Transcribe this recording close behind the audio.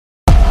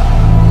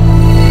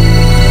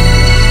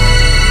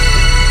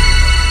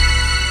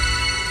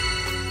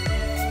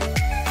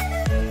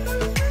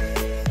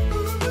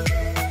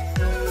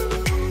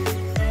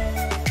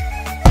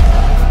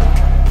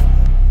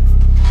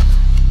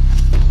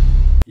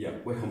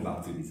Right, welcome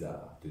back to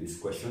this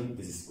question.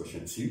 This is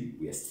question 2.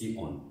 We are still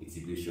on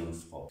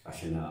integrations of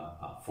rational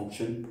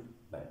function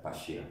by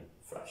partial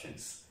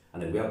fractions.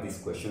 And then we have this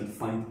question: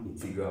 find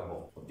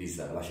integral of these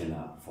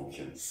rational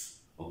functions.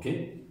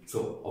 Okay,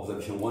 so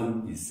observation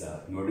 1 is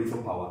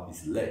numerator power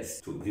is less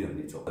to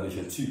denominator.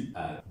 Observation 2,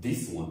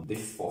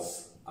 this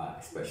first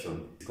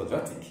expression is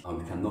quadratic and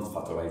we cannot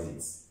factorize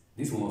it.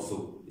 This one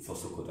also is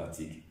also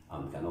quadratic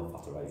and we cannot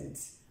factorize it,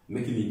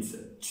 making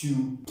it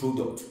two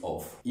products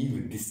of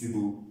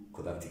irreducible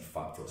quadratic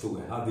factor. So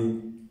we're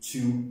having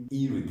two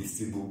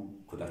irreducible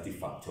quadratic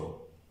factor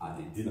at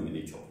the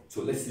denominator.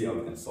 So let's see how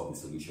we can solve the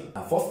solution.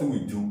 And first thing we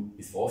do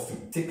is for us to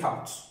take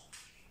out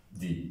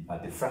the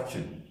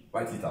fraction,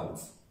 write it out.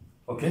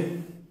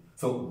 Okay?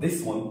 So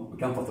this one, we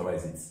can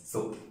factorize it.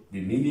 So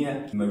the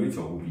linear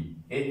numerator will be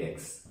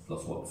ax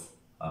plus what?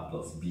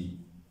 Plus b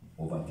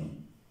over d,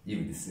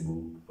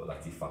 irreducible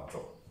quadratic factor.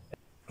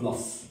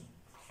 Plus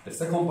the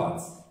second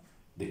part,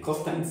 the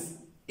constants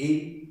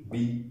a,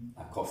 b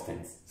are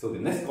constants. So the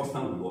next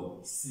constant will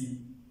be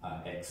c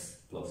x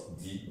plus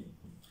d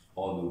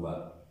all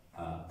over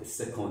the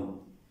second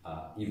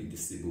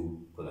irreducible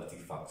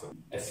quadratic factor,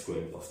 s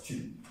squared plus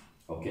 2.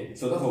 Okay,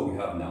 so that's what we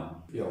have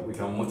now. Yeah, we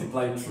can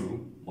multiply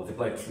through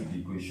the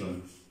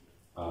equation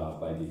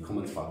by the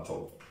common factor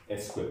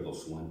s squared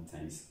plus 1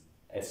 times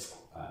x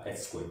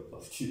squared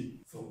plus 2.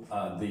 So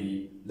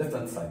the left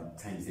hand side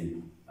times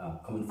the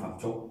common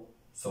factor.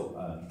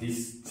 So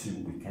these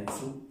two we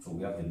cancel, so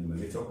we have the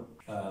numerator.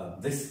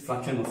 This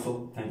fraction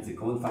also times the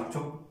common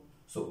factor.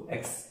 So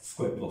x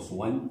squared plus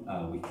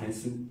 1, we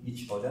cancel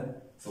each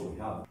other. So we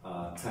have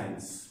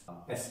times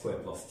s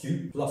squared plus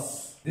 2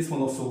 plus this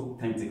one also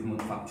times the common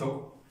factor.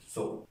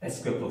 So s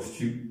squared plus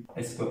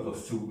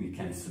 2 we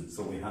cancel.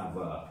 So we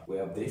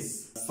have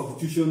this.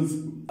 Substitutions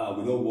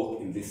will not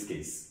work in this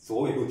case. So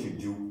what we're going to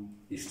do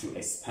is to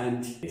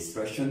expand the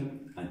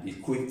expression and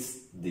equate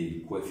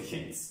the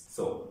coefficients.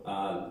 So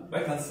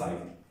right hand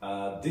side,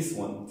 this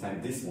one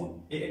times this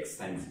one, ax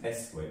times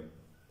s squared,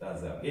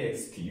 that's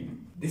ax cubed.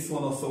 This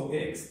one also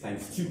ax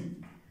times 2,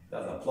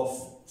 that's a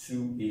plus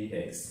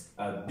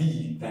 2ax.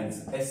 B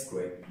times s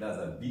squared, that's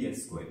a bx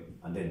squared.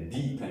 And then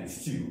b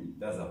times 2,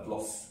 that's a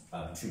plus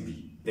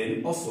 2b.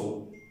 Then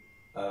also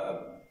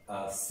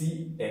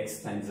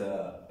cx times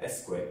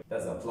s squared,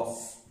 that's a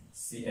plus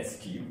cs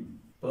cubed,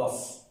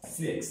 plus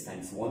cx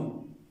times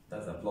 1,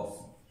 that's a plus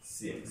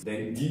cx.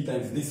 Then d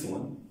times this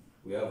one,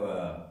 we have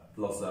a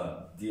plus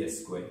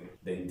ds squared.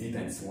 Then d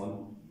times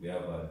 1, we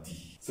have a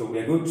d. So we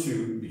are going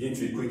to begin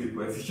to equate the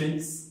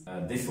coefficients.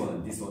 This one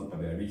and this one can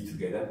be arranged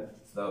together.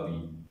 So that will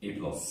be a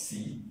plus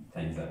c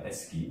times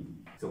s cubed.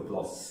 So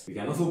plus, we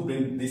can also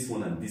bring this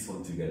one and this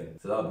one together.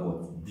 So that will be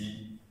what?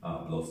 B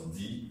plus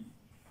d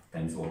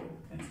times what?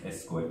 Times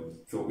s squared.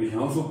 So we can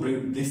also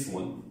bring this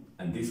one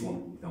and this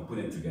one, we can put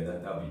them together.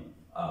 That will be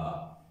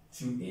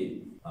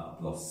 2a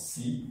plus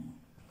c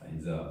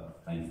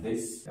times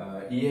this.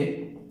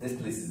 Here, this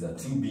place is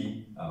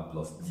 2b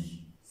plus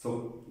d.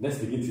 So let's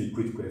begin to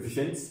equate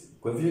coefficients.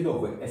 Coefficient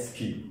of s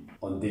cubed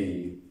on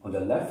the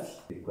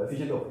left, the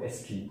coefficient of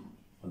s cubed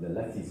on the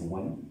left is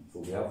 1. So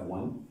we have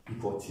 1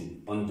 equal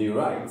to. On the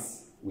right,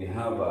 we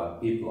have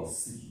a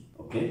plus c.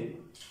 Okay.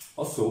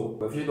 Also,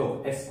 coefficient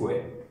of s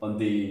squared on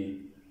the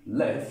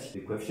left,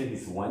 the coefficient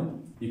is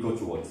 1 equal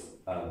to what?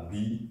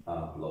 B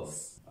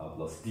plus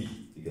d.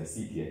 You can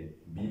see here,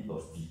 b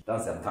plus d.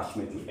 That's the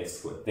attachment to s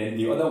squared. Then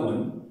the other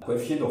one,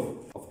 coefficient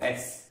of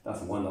x,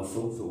 that's 1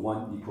 also. So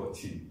 1 equal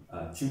to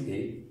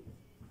 2a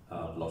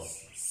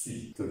plus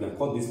c. So we can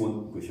call this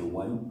one equation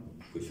 1,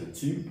 equation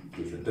 2,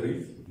 equation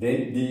 3.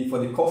 Then for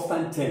the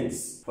constant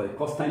terms, for the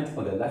constant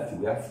on the left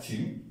we have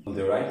 2, on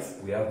the right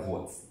we have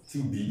what?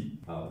 2b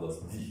plus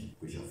d,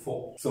 equation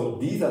 4. So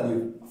these are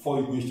the 4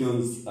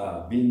 equations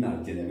being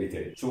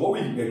generated. So what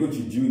we are going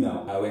to do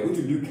now, we're going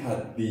to look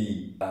at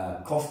the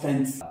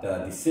constants that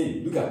are the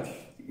same. Look at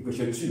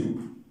equation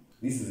 2.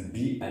 This is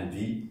b and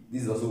d.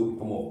 This is also a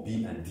form of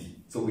b and d.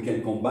 So we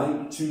can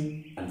combine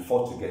 2 and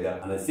 4 together,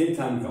 and at the same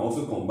time we can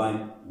also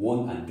combine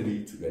 1 and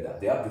 3 together.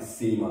 They have the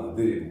same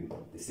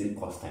variable, the same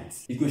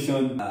constants.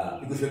 Equation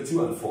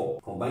 2 and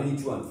 4, combining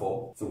 2 and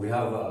 4. So we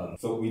have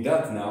so with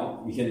that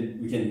now we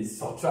can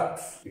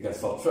subtract. We can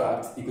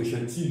subtract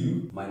equation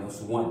 2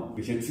 minus 1.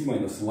 Equation 2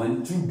 minus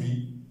 1,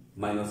 2b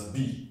minus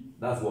b.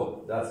 That's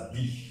what? That's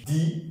b.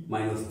 D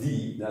minus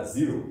d, that's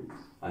 0.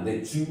 And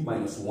then 2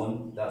 minus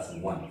 1, that's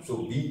 1. So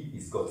b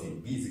is equal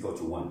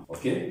to 1.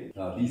 Okay?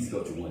 B is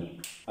equal to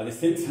 1. At the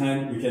same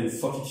time, we can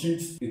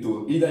substitute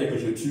into either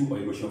equation 2 or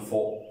equation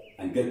 4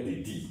 and get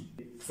the d.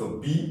 So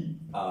b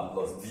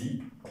plus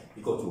d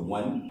equal to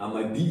 1. And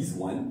my b is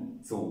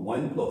 1. So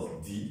 1 plus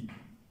d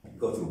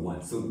equal to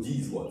 1. So d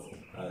is what?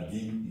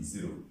 D is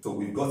 0. So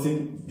we've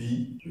gotten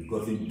b, we've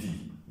gotten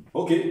d.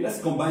 Okay, let's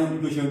combine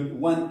equation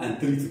 1 and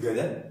 3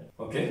 together.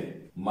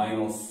 Okay?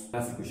 Minus,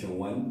 that's equation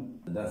 1,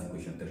 and that's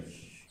equation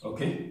 3.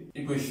 Okay,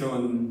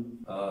 equation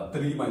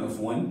 3 minus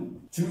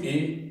 1,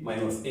 2a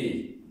minus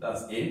a,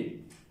 that's a,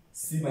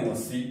 c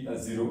minus c,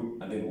 that's 0,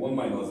 and then 1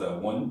 minus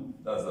 1,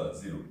 that's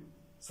 0.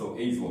 So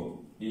a is what?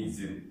 A is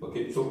 0.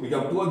 Okay, so we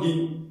can plug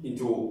in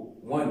into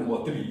 1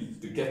 or 3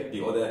 to get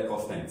the other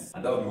constants,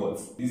 and that will be what?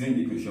 Using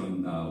the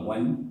equation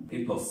 1,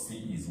 A plus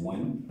C is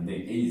 1, and then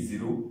A is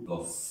 0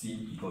 plus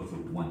C equals to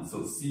 1.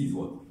 So C is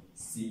what?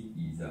 C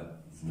is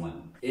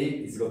 1. A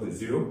is equal to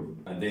 0,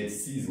 and then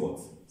C is what?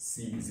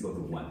 C is equal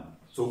to 1.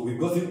 So we've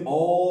gotten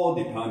all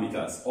the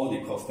parameters, all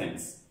the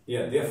constants.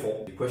 Yeah,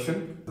 therefore, the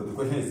question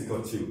is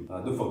equal to,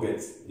 don't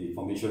forget the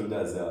formation,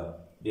 that's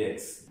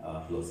bx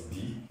plus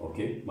b.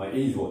 Okay, my A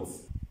is what?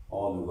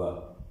 All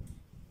over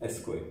s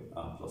squared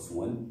plus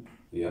 1.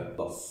 Yeah,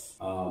 plus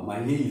my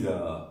A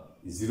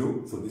is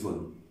 0, so this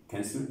one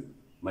cancel.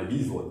 My B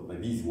is what? My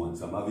B is 1,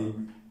 so I'm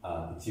having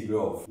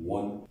integral of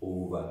 1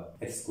 over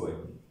s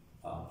squared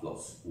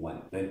plus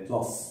 1. Then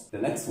plus the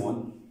next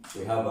one,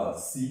 we have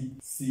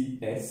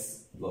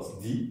cs plus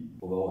d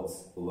over what?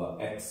 Over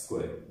x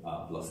squared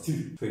plus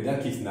 2. So in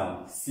that case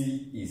now,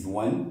 c is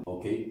 1,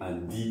 okay,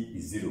 and d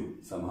is 0.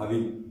 So I'm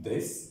having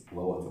this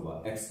over what?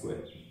 Over x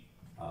squared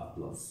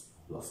plus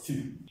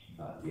 2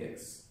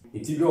 dx.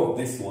 Integral of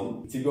this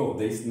one, integral of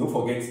this, don't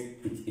forget,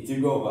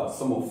 integral of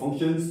sum of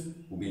functions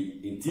will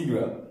be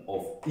integral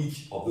of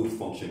each of those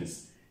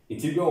functions.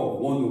 Integral of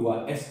 1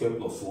 over x squared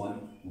plus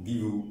 1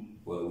 will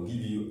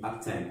give you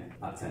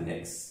arctan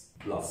x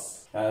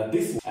plus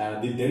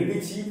the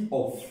derivative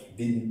of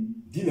the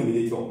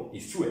denominator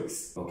is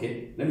 2x.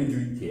 Okay, let me do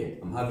it here.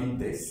 I'm having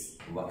this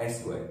over x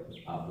squared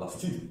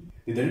plus 2.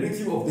 The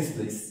derivative of this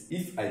place,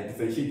 if I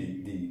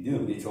differentiate the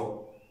denominator,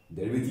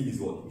 the derivative is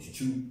what? Is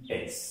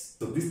 2x.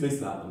 So this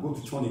place now, I'm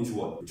going to turn into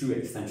what?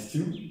 2x times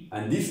 2,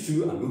 and this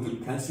 2, I'm going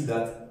to cancel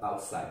that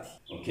outside.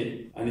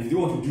 Okay, and if you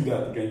want to do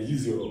that, you can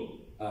use your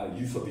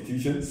use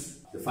substitutions.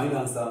 The final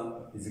answer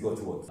is equal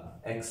to what?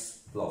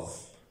 X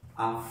plus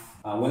half.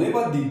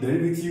 Whenever the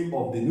derivative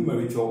of the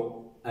numerator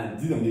and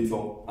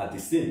denominator are the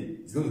same,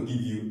 it's going to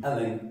give you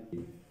ln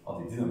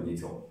of the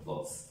denominator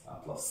plus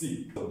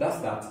c. So that's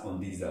that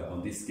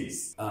on this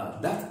case.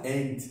 That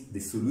ends the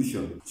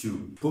solution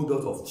to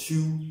product of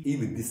two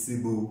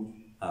irreducible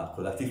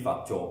quadratic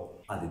factor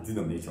at the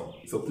denominator.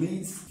 So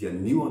please, if you're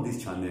new on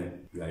this channel,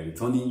 you are a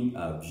returning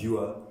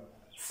viewer,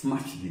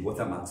 smash the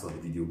watermarks on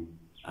the video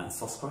and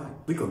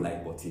subscribe. Click on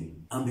like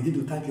button and begin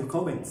to type your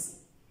comments.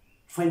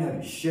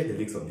 Finally, share the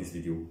links of this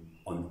video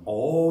on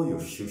all your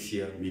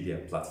social media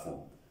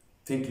platforms.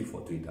 Thank you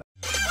for doing that.